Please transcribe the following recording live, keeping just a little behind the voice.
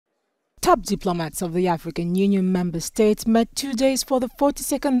Top diplomats of the African Union member states met 2 days for the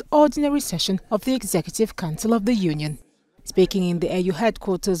 42nd ordinary session of the Executive Council of the Union. Speaking in the AU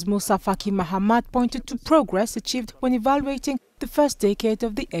headquarters, Musa Faki Mahamat pointed to progress achieved when evaluating the first decade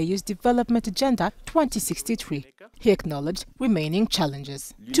of the AU's Development Agenda 2063. He acknowledged remaining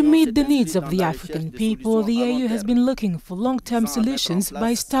challenges. To meet the needs of the African people, the AU has been looking for long-term solutions by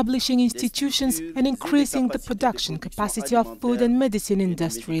establishing institutions and increasing the production capacity of food and medicine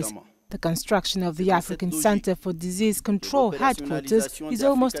industries. The construction of the African Center for Disease Control headquarters is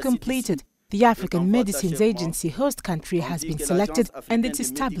almost completed. The African Medicines Agency host country has been selected and its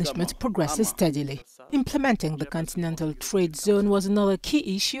establishment progresses steadily. Implementing the Continental Trade Zone was another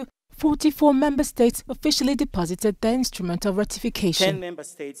key issue. 44 member states officially deposited their instrument of ratification. 10 member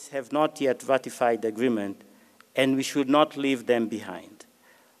states have not yet ratified the agreement, and we should not leave them behind.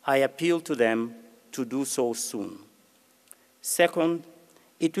 I appeal to them to do so soon. Second,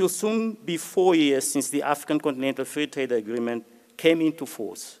 it will soon be 4 years since the African Continental Free Trade Agreement came into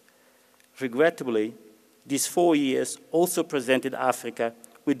force. Regrettably, these 4 years also presented Africa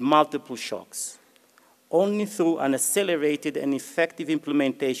with multiple shocks. Only through an accelerated and effective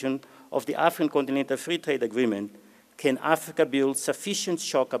implementation of the African Continental Free Trade Agreement can Africa build sufficient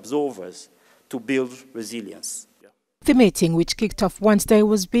shock absorbers to build resilience. The meeting, which kicked off Wednesday,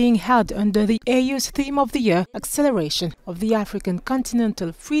 was being held under the AU's theme of the year, Acceleration of the African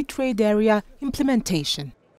Continental Free Trade Area Implementation.